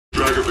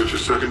Dragovich a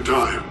second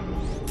time.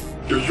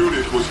 Your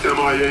unit was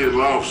MIA in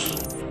Laos,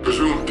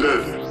 presumed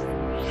dead.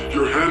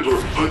 Your handler,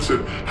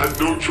 Hudson, had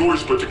no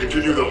choice but to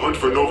continue the hunt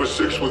for Nova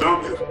 6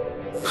 without you.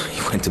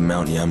 He went to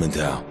Mount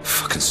Yamantau,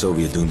 fucking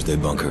Soviet doomsday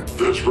bunker.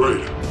 That's right.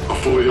 A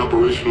fully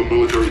operational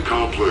military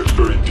complex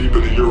buried deep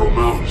in the Ural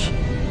Mountains.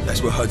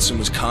 That's where Hudson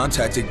was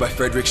contacted by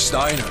Friedrich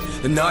Steiner,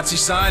 the Nazi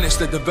scientist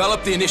that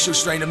developed the initial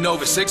strain of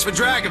Nova 6 for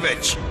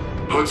Dragovich.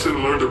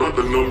 Hudson learned about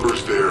the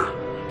numbers there,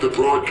 the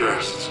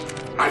broadcasts.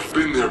 I've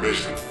been there,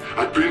 Mason.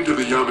 I've been to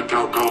the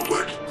Yamantau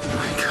complex. Oh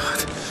my God,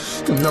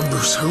 the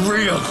numbers are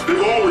real.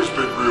 They've always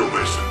been real,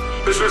 Mason.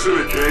 This isn't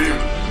a game.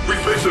 We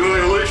face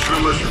annihilation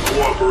unless you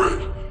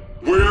cooperate.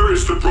 Where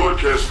is the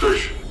broadcast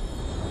station?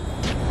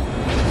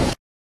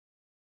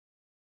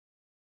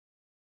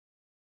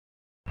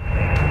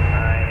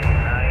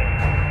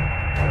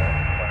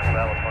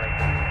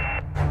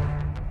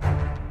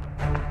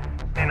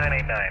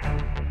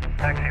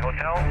 Taxi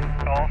Hotel,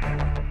 Golf,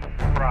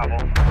 Bravo,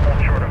 hold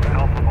short of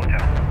Alpha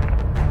Hotel.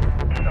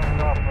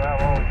 Stumped off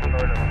Bravo,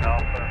 short of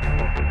Alpha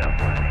Hotel.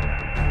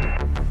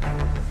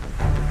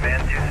 Man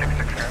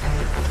 266, sir.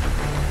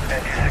 Man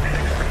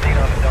 266, proceed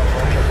on the double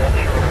motion, hold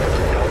short of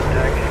Hotel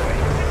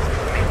Taxiway.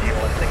 Meet you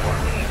on Sing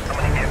March. How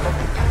many vehicles?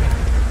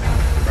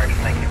 Right,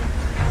 thank you.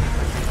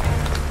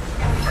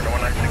 Order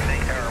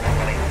 1968, error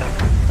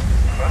 1187.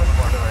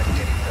 Order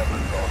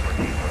 1987, call for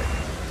Detroit.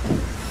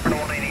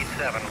 Order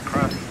 1887,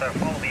 cross,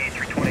 follow the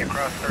A320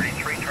 across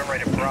 33, turn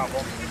right at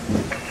Bravo,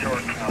 short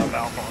of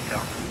Alpha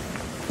Hotel.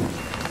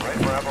 Right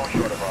Bravo,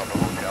 short of Alpha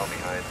Hotel,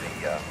 behind the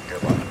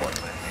gearbox port,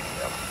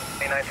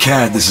 1987.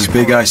 CAD, this is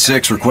Big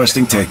I-6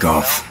 requesting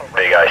takeoff.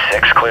 Big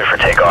I-6, clear for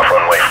takeoff,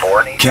 runway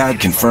 4. CAD,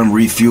 confirm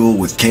refuel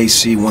with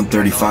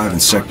KC-135 in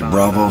Sector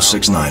Bravo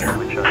 69er.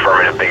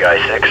 Affirmative, Big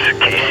I-6.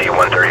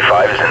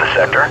 KC-135 is in the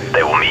sector.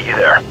 They will meet you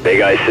there.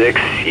 Big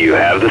I-6, you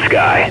have the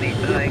sky.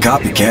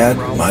 Copy, CAD,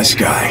 my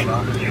sky.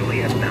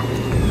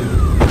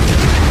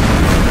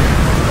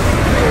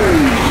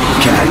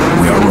 CAD,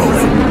 we are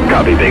rolling.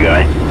 Copy, Big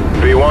I.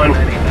 V1,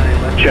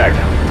 check.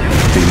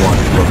 V1,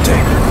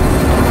 rotate.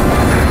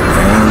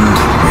 And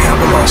we have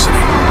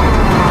velocity.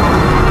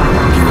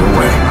 Gear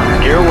away.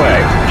 Gear away,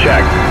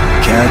 check.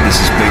 CAD, this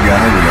is Big I,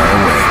 we are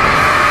away.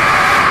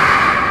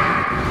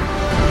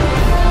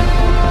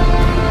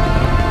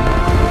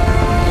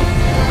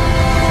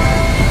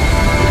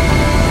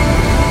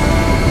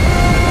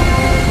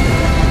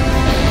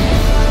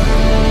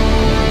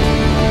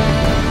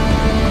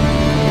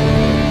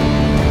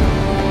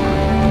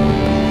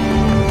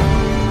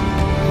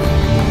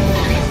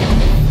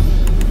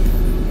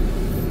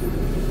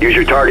 Use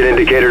your target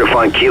indicator to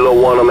find Kilo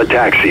 1 on the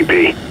TAC,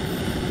 CP.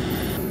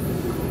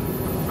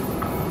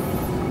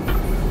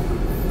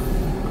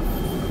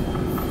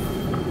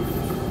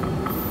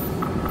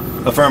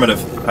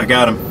 Affirmative. I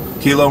got him.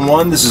 Kilo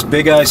 1, this is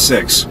Big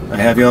I-6. I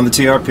have you on the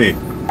TRP.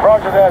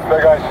 Roger that,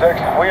 Big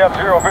I-6. We have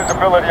zero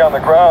visibility on the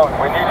ground.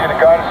 We need you to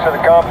guide us to the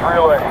comms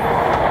relay.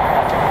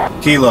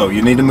 Kilo,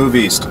 you need to move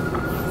east.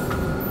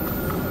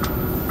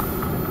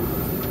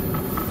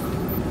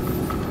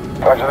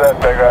 Roger that,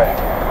 Big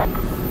I.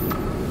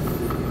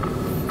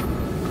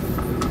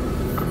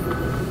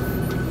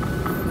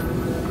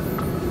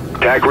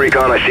 TAC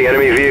recon, I see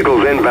enemy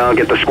vehicles inbound.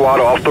 Get the squad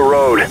off the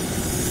road.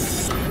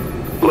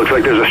 Looks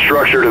like there's a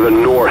structure to the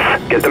north.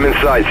 Get them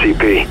inside,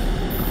 CP.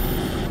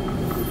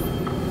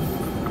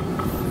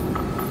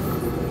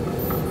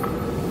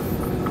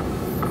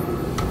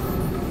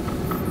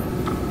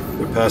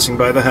 They're passing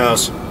by the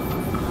house.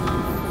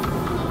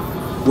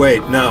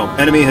 Wait, no.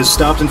 Enemy has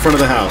stopped in front of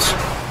the house.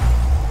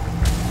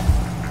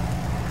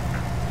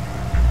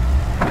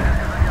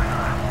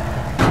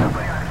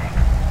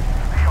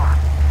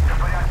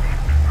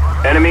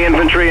 Enemy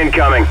infantry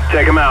incoming.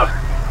 Take them out.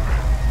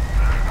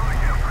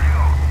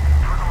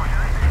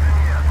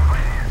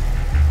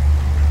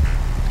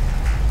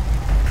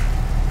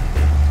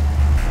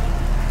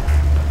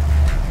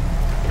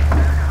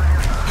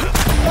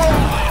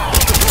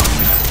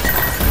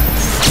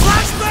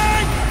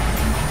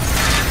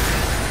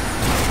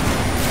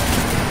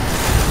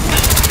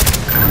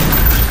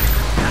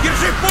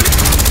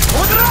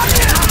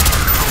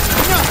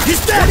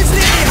 He's dead!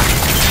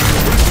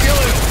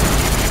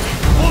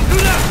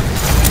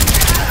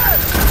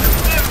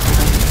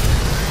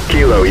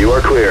 Kilo, you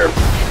are clear.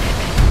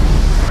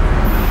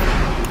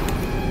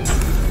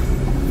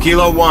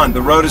 Kilo 1,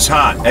 the road is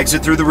hot.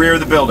 Exit through the rear of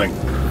the building.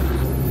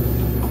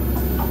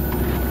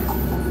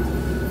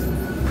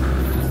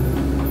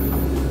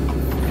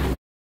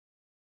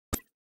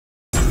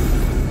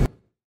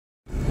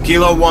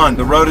 Kilo 1,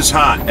 the road is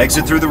hot.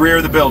 Exit through the rear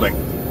of the building.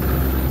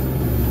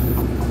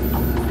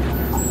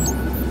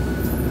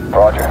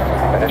 Roger.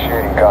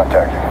 Initiating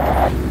contact.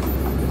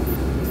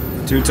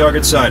 2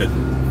 targets sighted.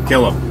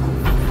 Kill them.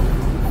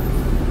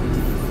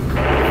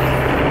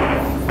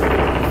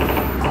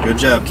 Good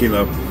job,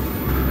 Kilo.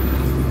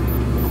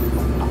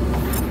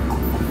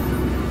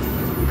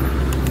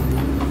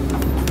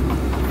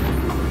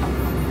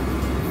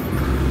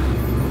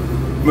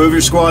 Move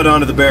your squad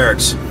onto the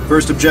barracks.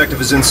 First objective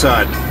is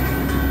inside.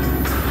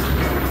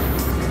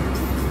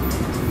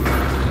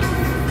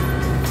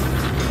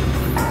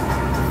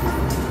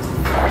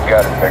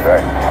 got it, big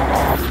guy.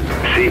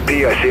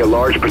 CP, I see a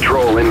large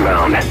patrol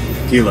inbound.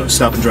 Kilo,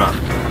 stop and drop.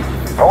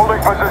 Holding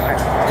position.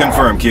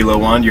 Confirm, Kilo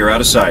 1, you're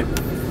out of sight.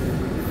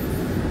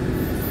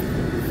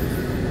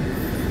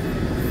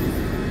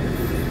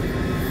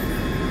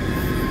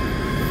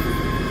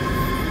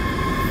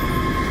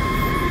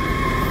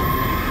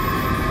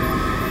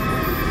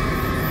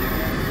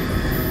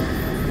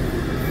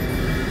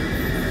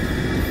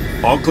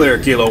 All clear,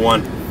 Kilo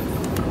 1.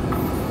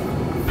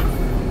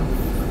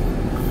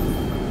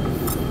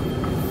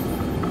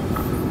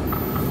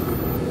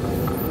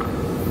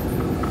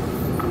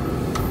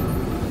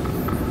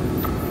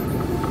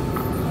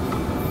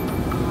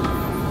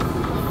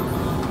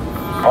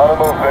 On the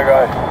move, big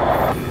eye.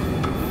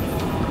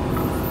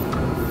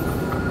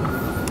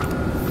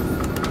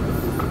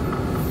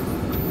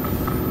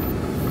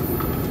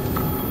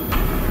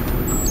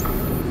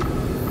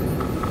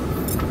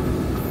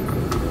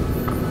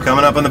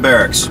 Coming up on the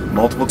barracks.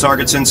 Multiple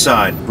targets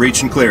inside.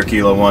 Breach and clear,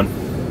 Kilo 1.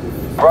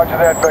 Roger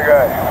that, big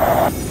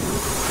eye.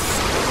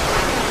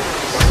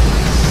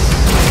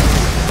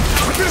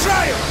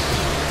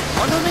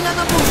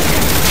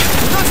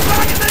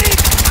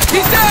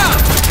 He's down!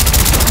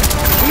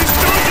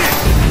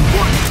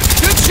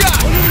 Good shot!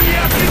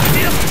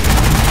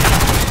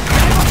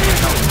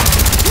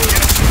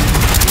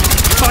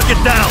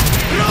 Target down!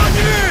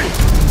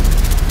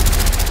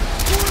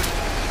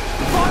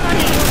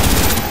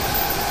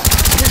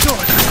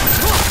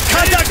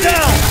 Contact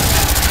down!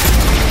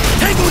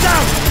 Tango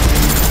down!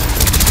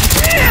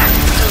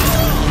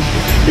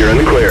 You're in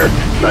the clear.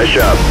 Nice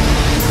job.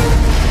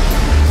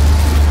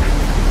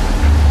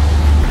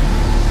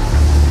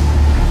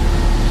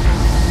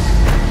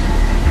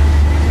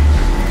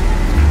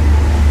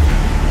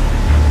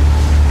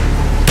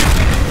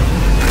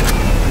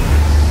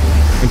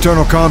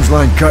 Internal comms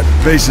line cut.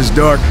 Base is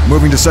dark.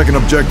 Moving to second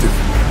objective.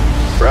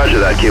 Roger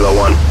that, Kilo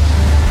 1.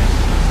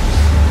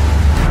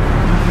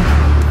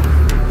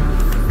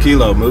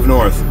 Kilo, move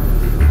north.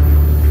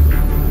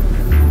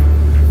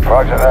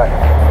 Roger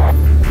that.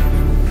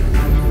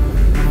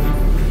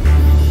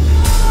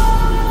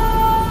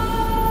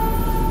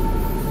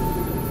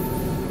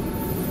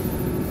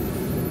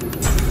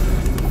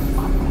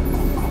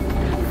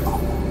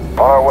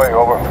 On our way,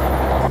 over.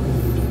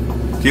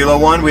 Kilo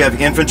 1, we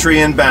have infantry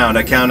inbound.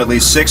 I count at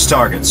least 6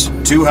 targets.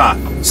 Too hot.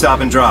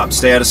 Stop and drop.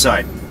 Stay out of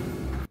sight.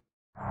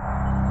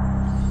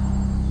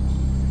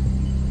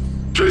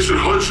 Jason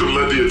Hudson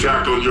led the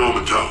attack on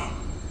Yamato.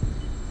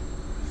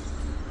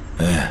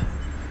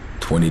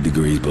 20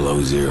 degrees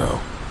below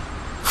zero.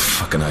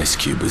 Fucking ice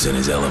cube is in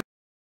his elevator.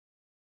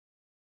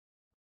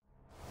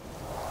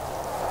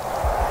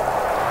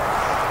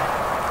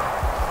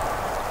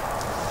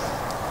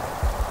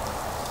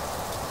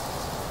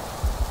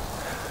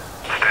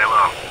 Stay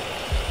low.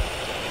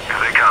 Here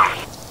they come.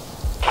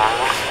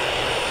 Hold.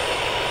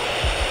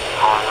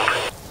 Hold.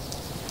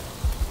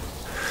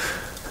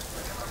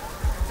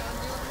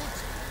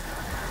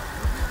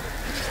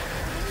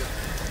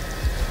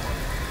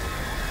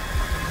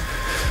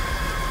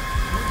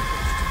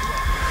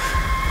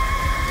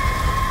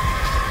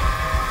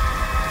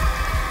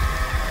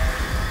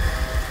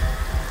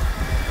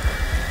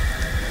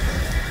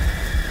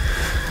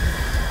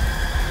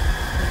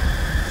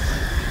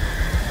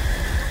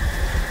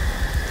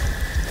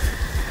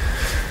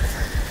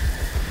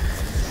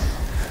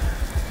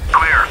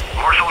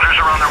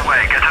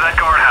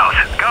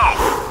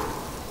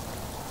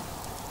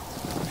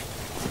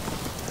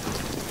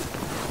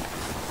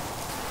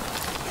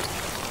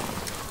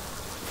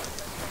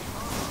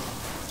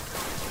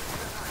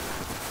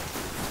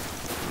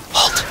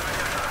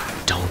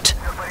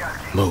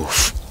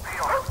 Move.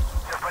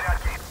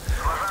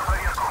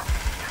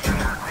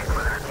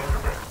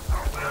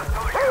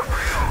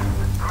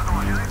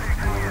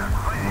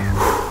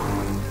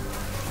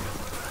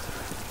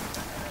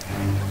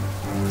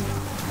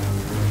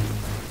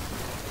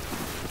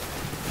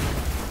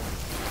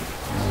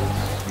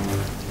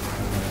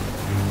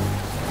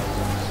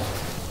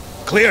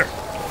 Clear.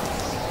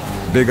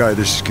 Big Eye,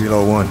 this is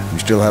Kilo 1. You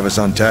still have us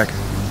on tack?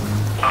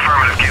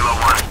 Affirmative, Kilo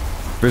 1.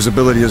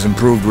 Visibility has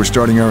improved. We're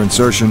starting our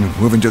insertion,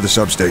 moving to the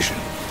substation.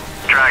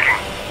 Tracking.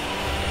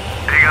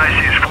 Big Eye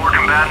sees 4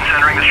 combatants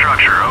entering the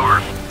structure.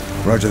 Over.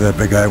 Roger that,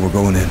 Big Eye. We're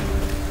going in.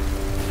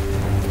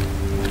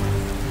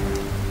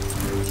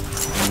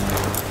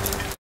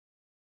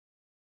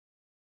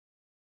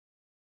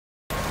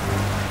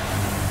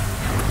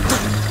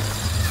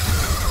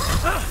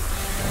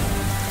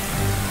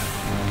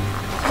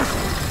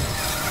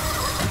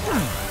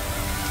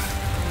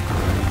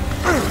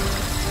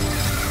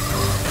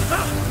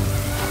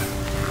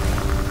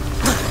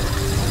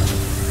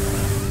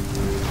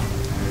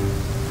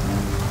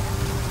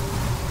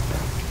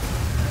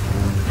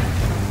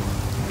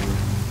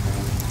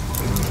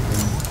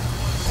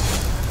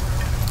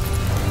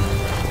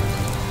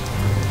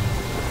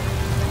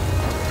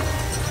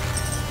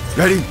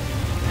 Ready?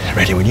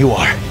 Ready when you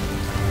are.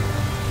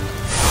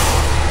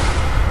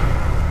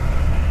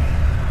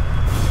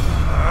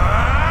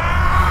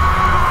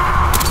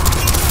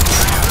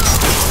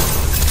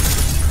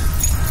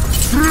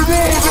 Trevor!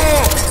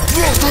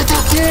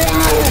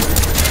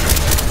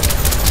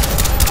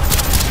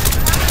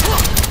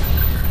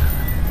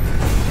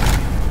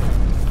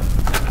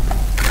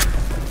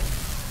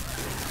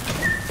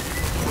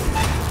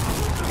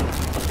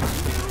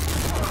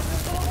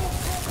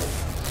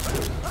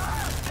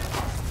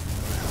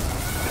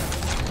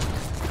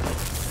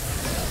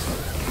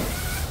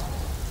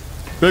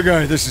 Big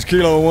Eye, this is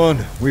Kilo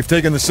 1. We've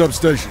taken the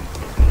substation.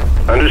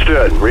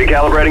 Understood.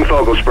 Recalibrating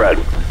focal spread.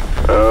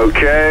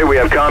 Okay, we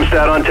have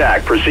Comstat on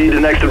tack. Proceed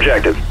to next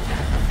objective.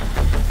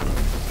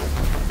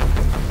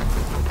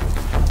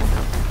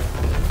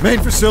 Main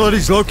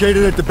facility's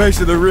located at the base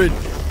of the ridge.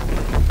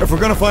 If we're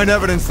gonna find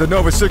evidence that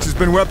Nova 6 has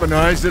been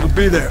weaponized, it'll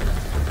be there.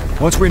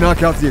 Once we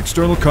knock out the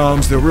external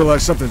comms, they'll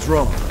realize something's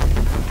wrong.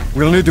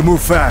 We'll need to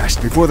move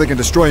fast before they can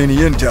destroy any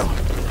intel.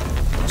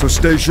 So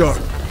stay sharp.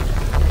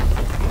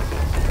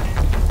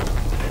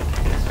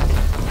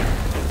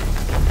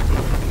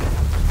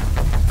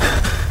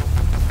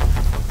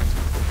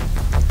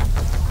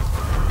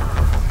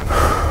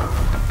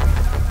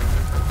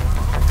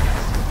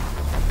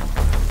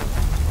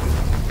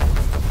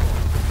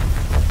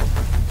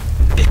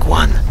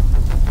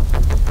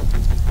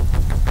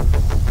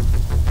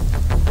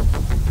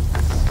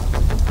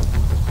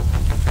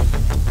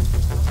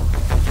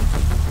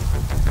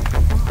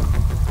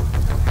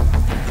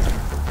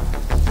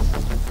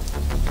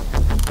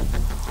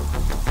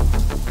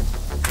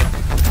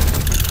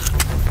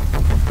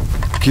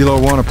 Kilo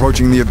 1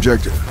 approaching the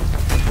objective.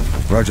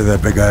 Roger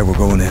that, Big Eye. We're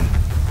going in.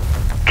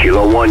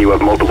 Kilo 1, you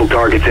have multiple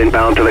targets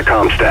inbound to the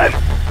Comstat.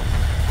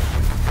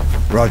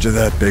 Roger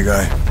that, Big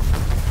Eye.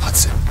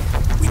 Hudson,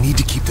 we need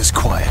to keep this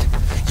quiet.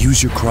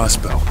 Use your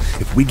crossbow.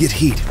 If we get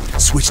heat,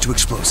 switch to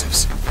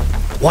explosives.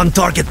 One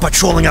target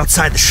patrolling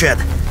outside the shed.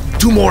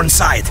 2 more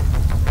inside.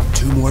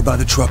 2 more by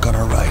the truck on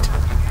our right.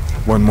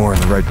 1 more in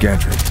the right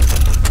gantry.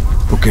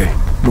 Okay,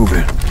 move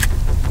in.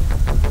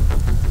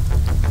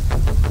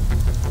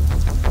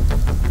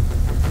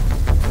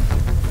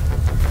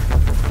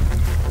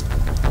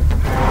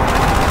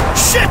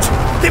 Shit!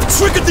 They've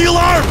triggered the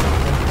alarm!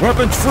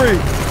 Weapons free!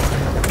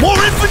 More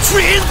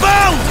infantry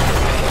inbound!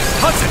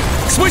 Hudson,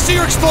 switch to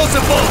your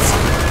explosive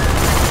bolts!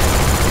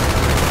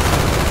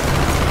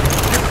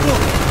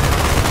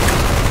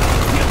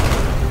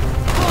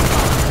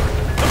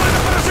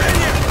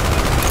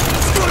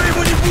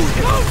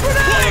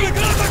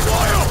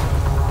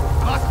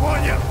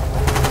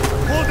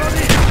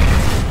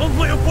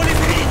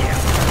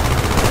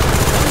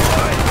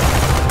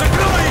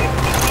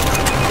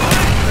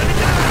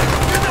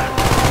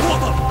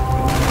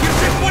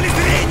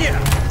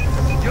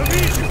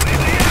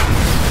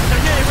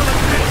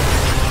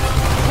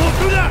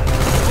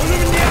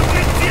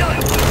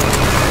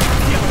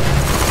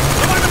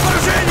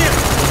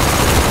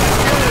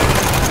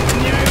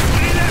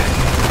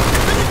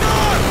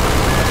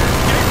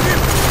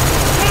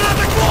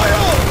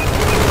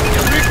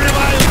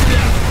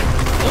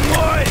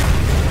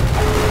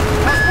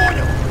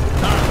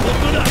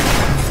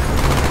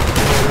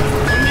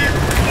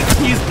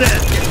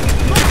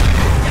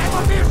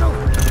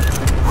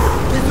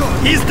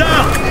 He's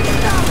down!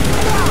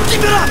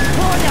 Keep it up!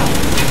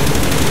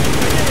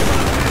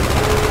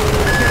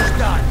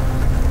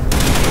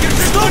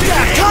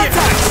 Contact!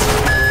 Contacts!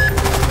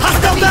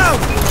 Hostile down!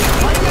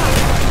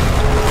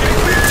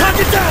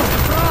 Target down!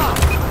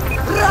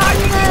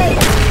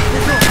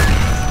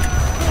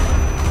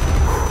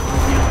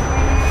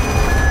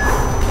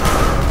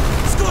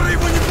 Скоро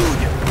его не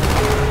будет!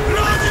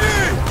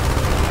 Раненый!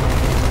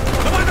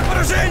 Давай на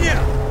поражение!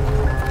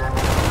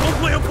 Он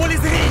в моем поле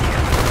зрения!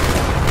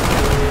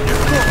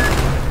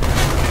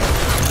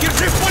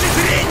 Держи в поле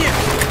зрения!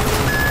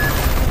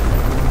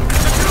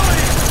 Закрой!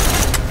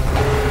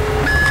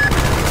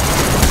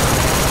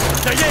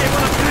 Да я его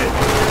накрыл!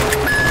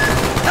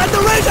 At the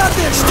radar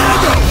there,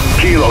 Stagger!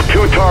 Kilo,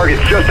 2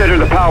 targets just entered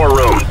the power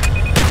room.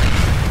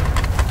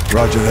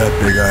 Roger that,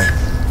 Big Eye.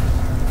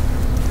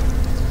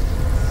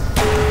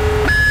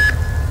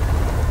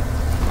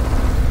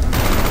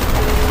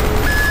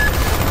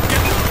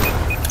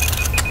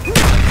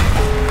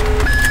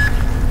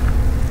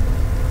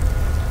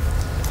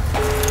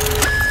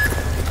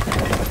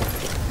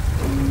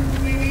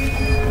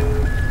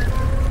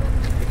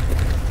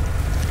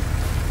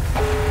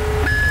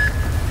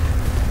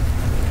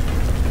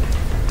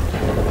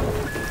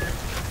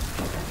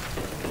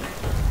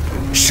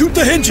 Shoot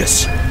the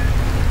hinges!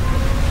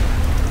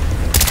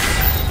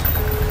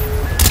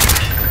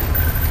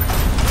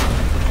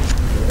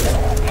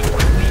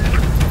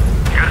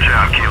 Good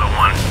job, Kilo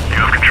 1. You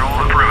have control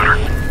of the perimeter.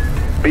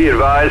 Be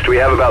advised, we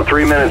have about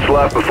 3 minutes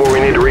left before we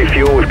need to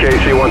refuel with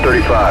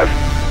KC-135.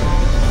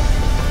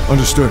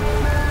 Understood.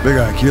 Big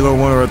Eye, Kilo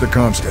 1 are at the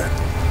Comstat.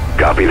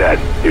 Copy that.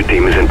 Your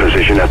team is in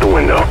position at the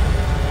window.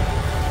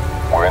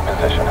 We're in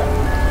position.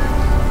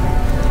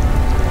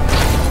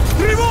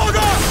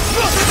 Тревога!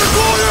 Нас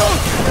атакуют!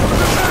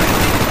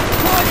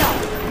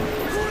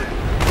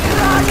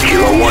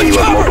 Kilo 1, you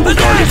have multiple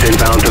targets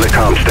inbound to the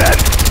Comstat.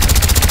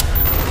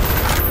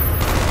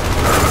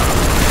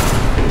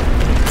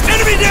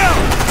 Enemy down!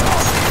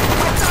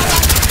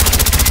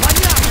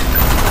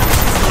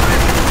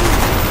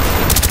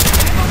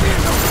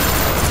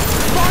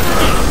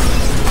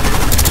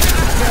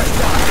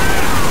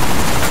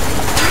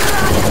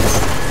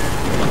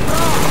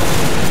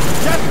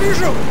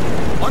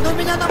 у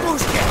меня на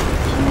мушке!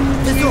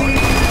 Дезор!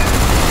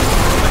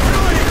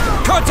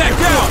 Contact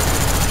down!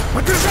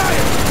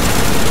 Подбежаем!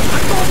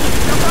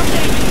 Готовность!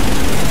 Направление!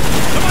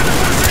 Команда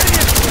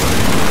поражения!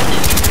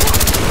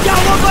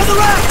 Down one by the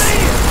racks!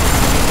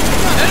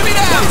 Enemy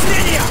down!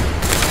 Зрение!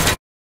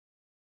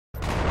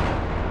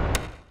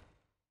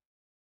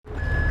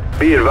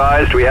 Be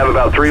advised, we have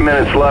about 3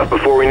 minutes left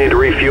before we need to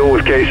refuel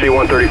with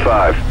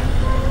KC-135.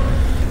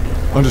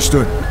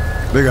 Understood.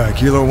 Big Eye,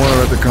 Kilo 1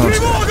 are at the comms.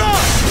 Тревога!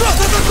 Нас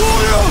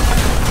атакуют!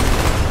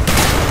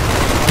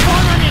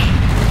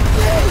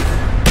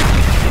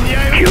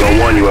 Kilo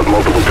 1, you have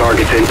multiple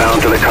targets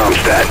inbound to the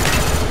Comstat.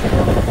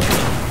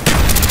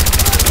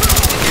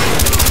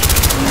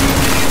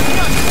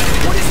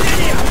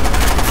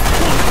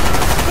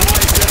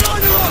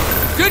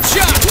 Good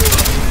shot!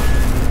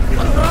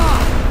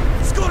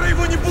 Скоро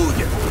его не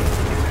будет!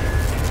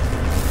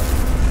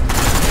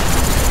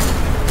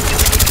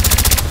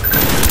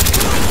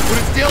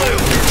 Сделаю!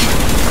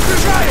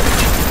 Побежаем!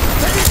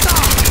 На места!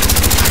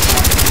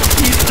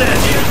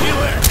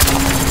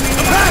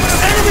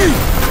 Enemy!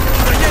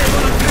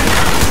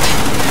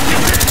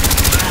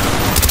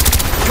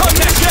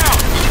 Contact down!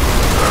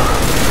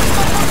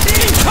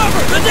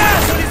 Cover! The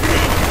gas!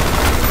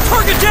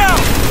 Target down!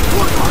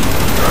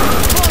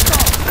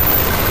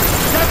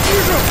 Я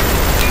вижу!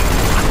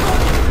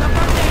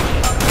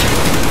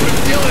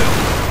 Сделаю!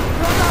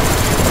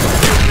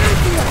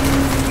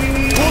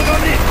 Вот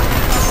они!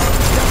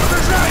 Я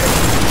побежаю!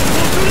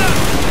 Вот туда!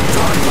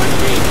 Черт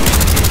возьми!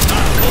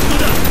 Вот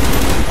туда!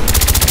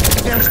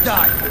 Теперь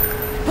ждать!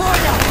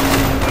 Понял!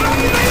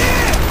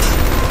 Раненые!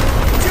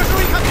 Держу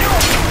их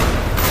огнем!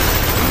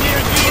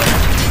 Нет, нет!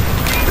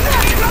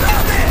 Блядь,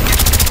 гранаты!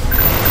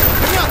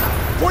 Понятно!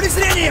 Поле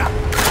зрения!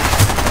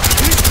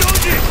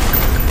 Уничтожить!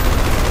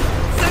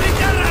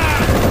 Солидара!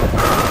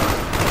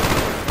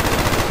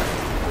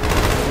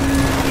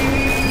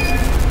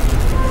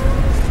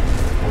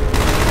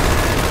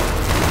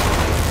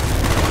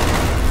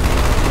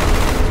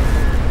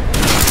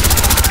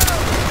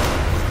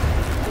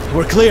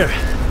 We're clear.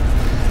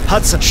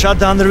 Hudson, shut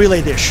down the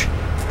relay dish.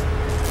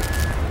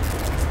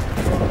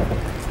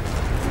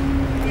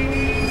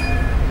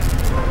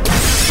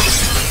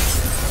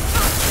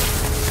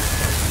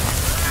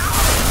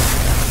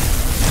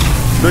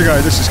 Big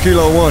Eye, this is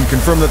Kilo 1.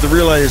 Confirm that the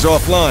relay is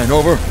offline.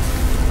 Over.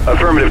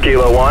 Affirmative,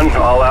 Kilo 1.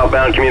 All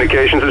outbound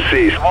communications is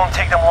ceased. It won't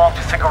take them long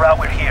to figure out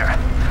we're here.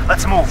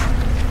 Let's move.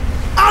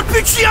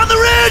 RPG on the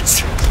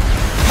ridge!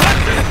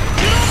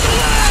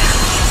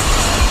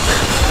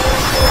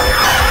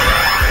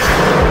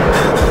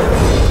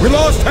 We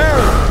lost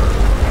Harry!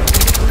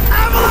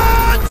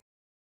 Avalanche!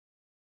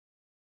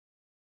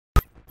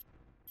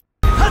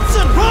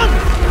 Hudson, run!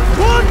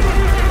 Run!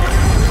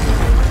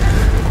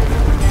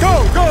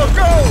 Go, go,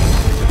 go!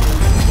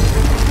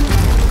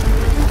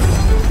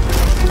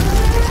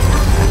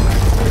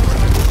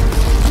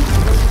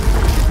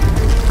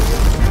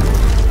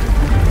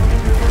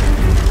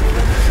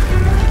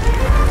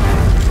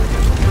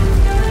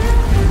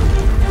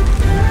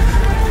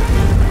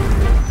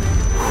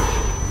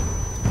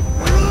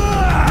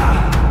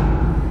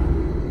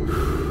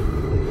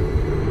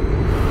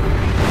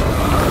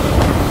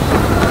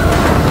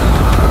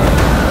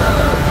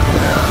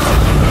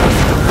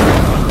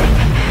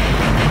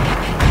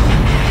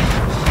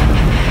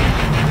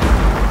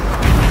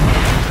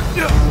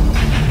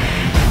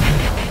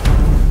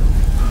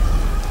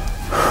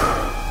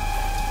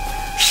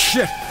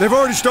 Shit! They've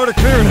already started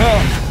clearing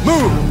house!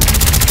 Move!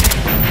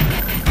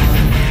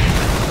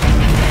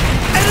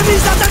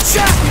 Enemies on that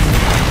shack!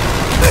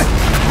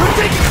 We're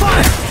taking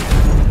fire!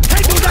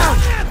 Take them down!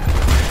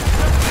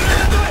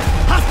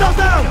 Hostile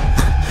down!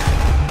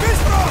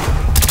 Bistro!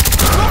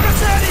 Много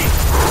цели!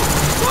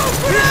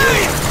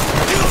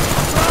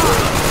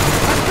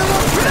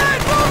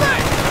 Гранate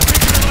moving!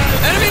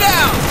 Enemy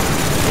down!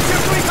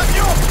 Держу их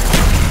огнем!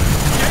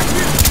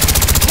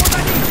 Вот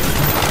они!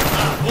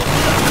 Вот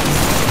туда!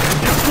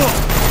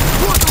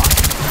 Вот он!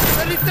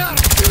 Солитар!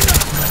 Сюда!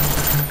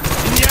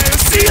 Меняю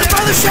силы!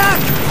 By the shack!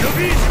 Я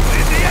вижу!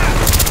 Это я!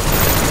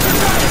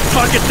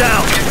 Target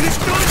down!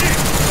 Уничтожи!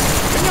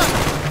 Понятно!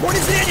 Поле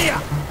зрения!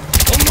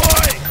 Он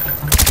мой!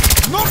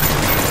 Ну!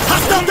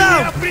 Hostile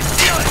down!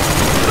 Прицелы!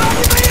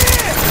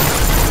 Раненые!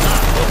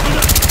 Вот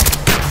туда!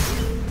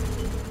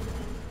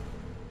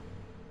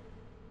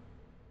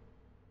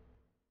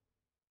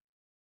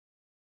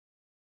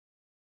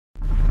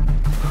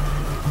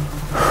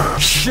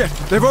 Shit!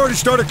 They've already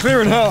started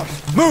clearing house!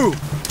 Move!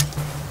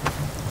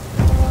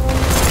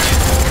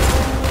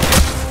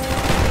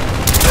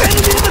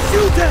 Enemy in the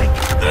fuel tank!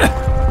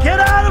 Get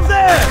out of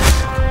there!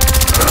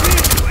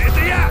 Вижу!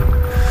 Это я!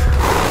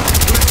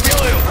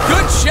 Сделаю!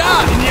 Good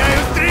shot! Меняю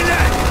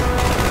стрелять!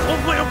 Он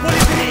в моем поле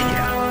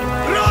зрения!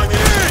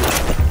 Ранен!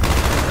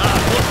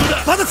 Вот туда!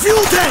 By the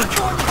fuel tank!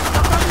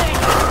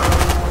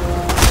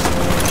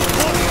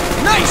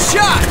 Nice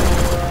shot!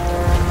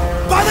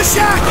 By the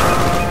shack!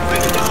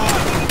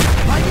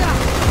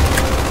 Понятно!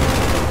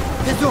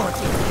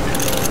 Дезорти!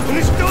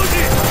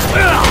 Уничтожи!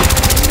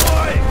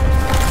 Мой!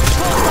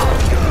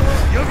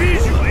 Я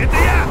вижу! Это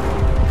я!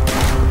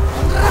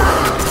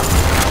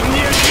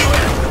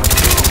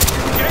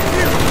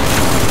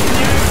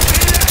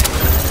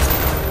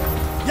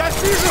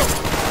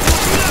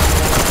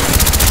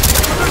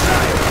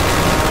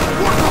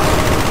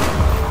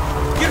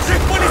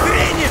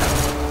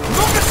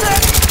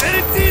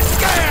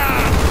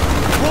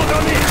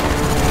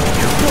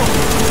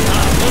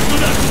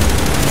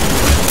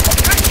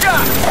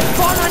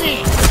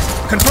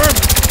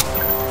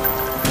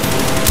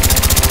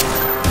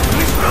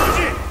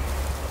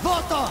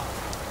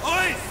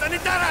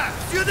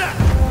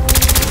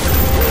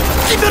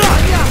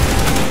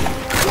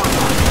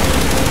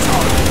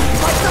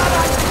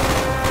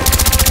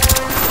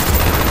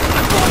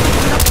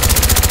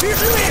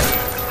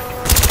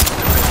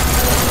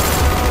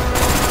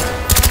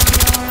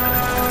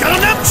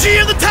 MG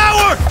in the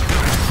tower!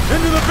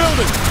 Into the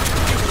building!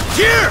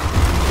 Here!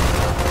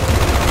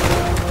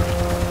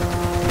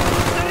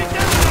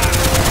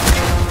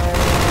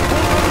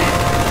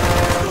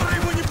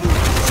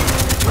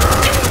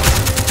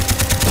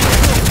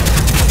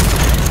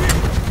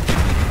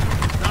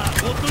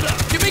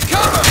 Give me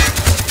cover!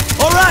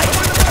 All right!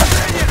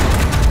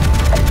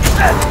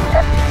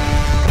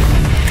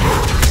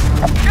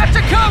 Get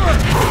to cover!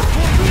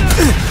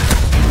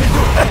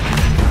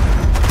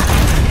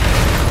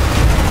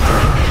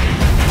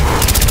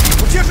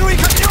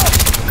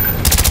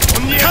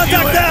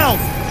 Contact down!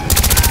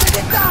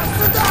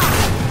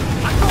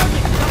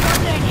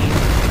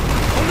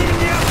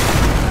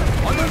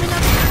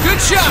 Good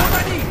shot!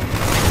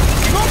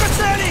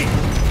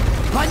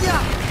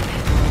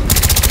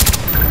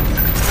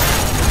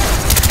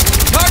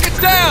 Target's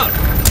down!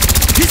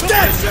 He's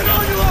dead!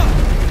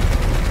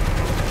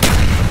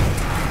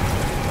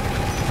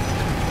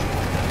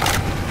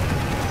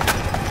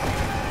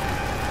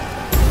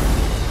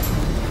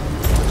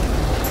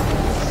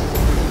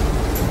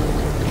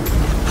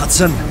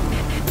 Hudson,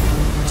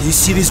 do you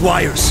see these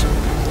wires?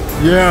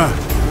 Yeah,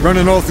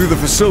 running all through the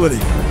facility.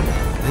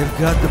 They've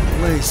got the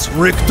place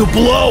rigged to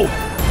blow!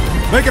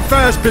 Make it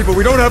fast, people.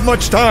 We don't have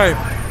much time.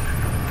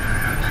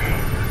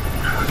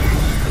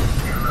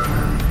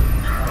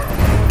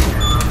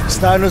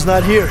 Steiner's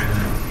not here.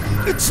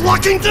 It's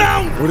locking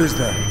down! What is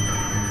that?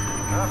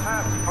 This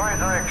is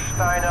Friedrich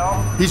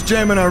Steiner. He's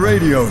jamming our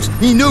radios.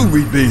 He knew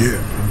we'd be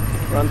here.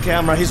 We're on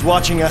camera, he's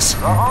watching us.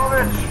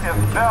 Dragovich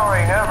is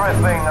burying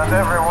everything and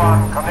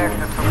everyone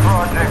connected to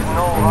Project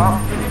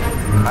Nova.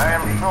 I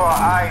am sure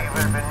I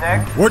will be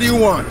next. What do you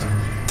want?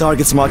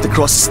 Targets marked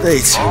across the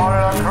states. All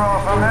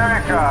across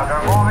America,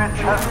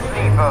 Dragovich has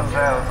sleeper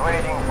cells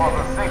waiting for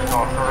the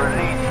signal to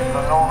release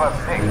the Nova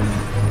 6.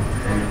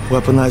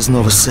 Weaponized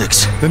Nova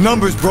 6. The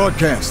numbers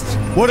broadcast.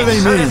 What do they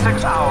In mean?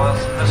 36 hours,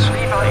 the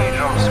sleeper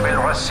agents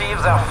will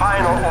receive their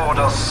final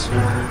orders.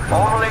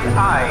 Only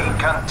I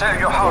can tell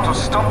you how to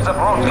stop the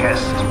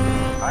broadcast.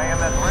 I am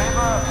at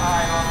River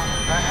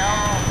Island, the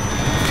Arrow.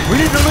 We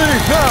need to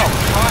leave now!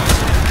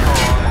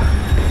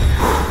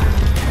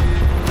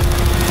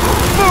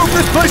 Move!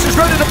 This place is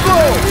ready to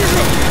blow!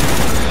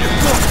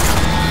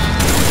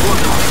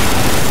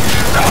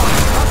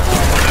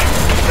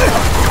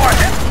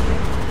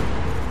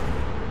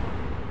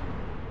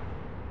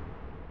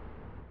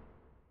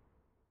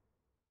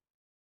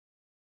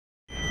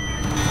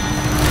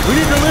 We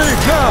need to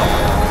leave now!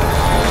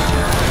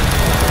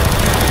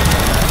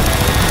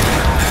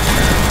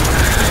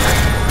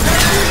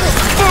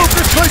 Move!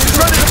 This place is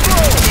ready to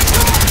blow!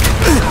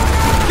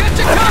 Get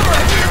to cover!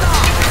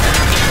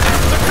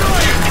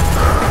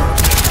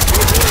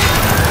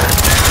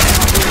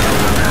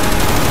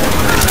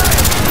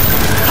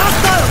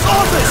 Hostiles!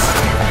 Office!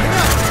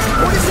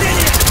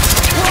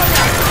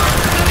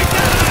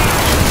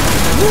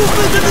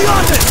 Movement in the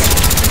office!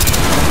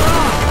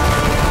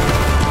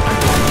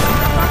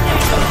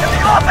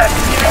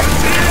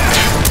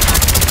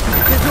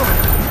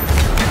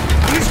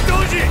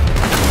 Уничтожи!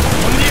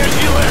 Он не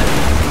живет!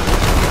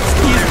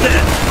 He's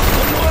dead!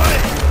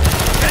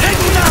 Take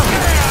him down!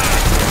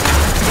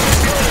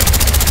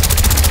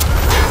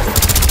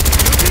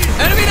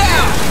 Enemy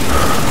down!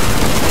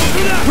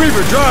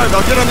 Weaver, drive!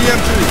 I'll get on the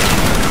MG!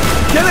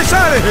 Get us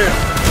out of here!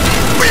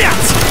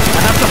 Блять! I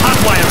have to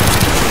hotwire it!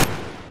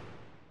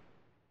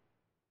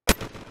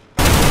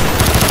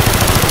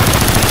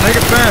 Make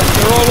it fast,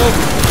 they're all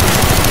over.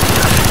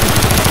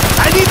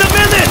 I need a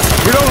minute!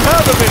 We don't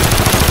have a minute!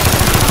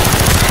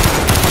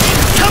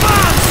 Come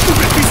on,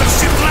 stupid piece of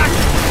shit black!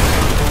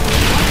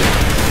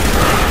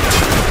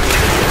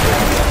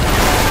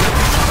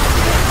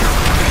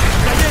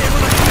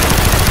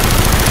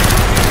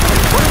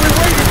 What are we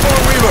waiting for,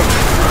 Weaver?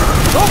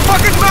 No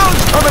fucking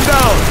mountains coming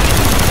down!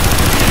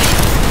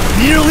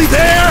 Nearly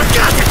there!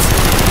 Got it!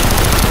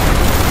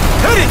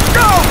 Hit it!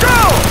 Go!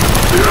 Go!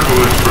 The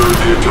avalanche burned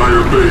the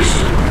entire base,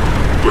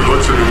 but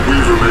Hudson and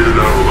Weaver made it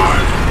out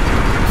alive.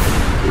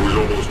 It was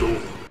almost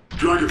over.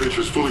 Dragovich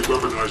has fully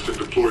weaponized and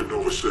deployed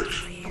Nova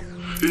 6.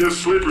 He has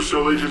sleeper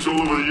cell agents all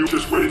over the U.S.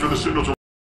 just waiting for the signal to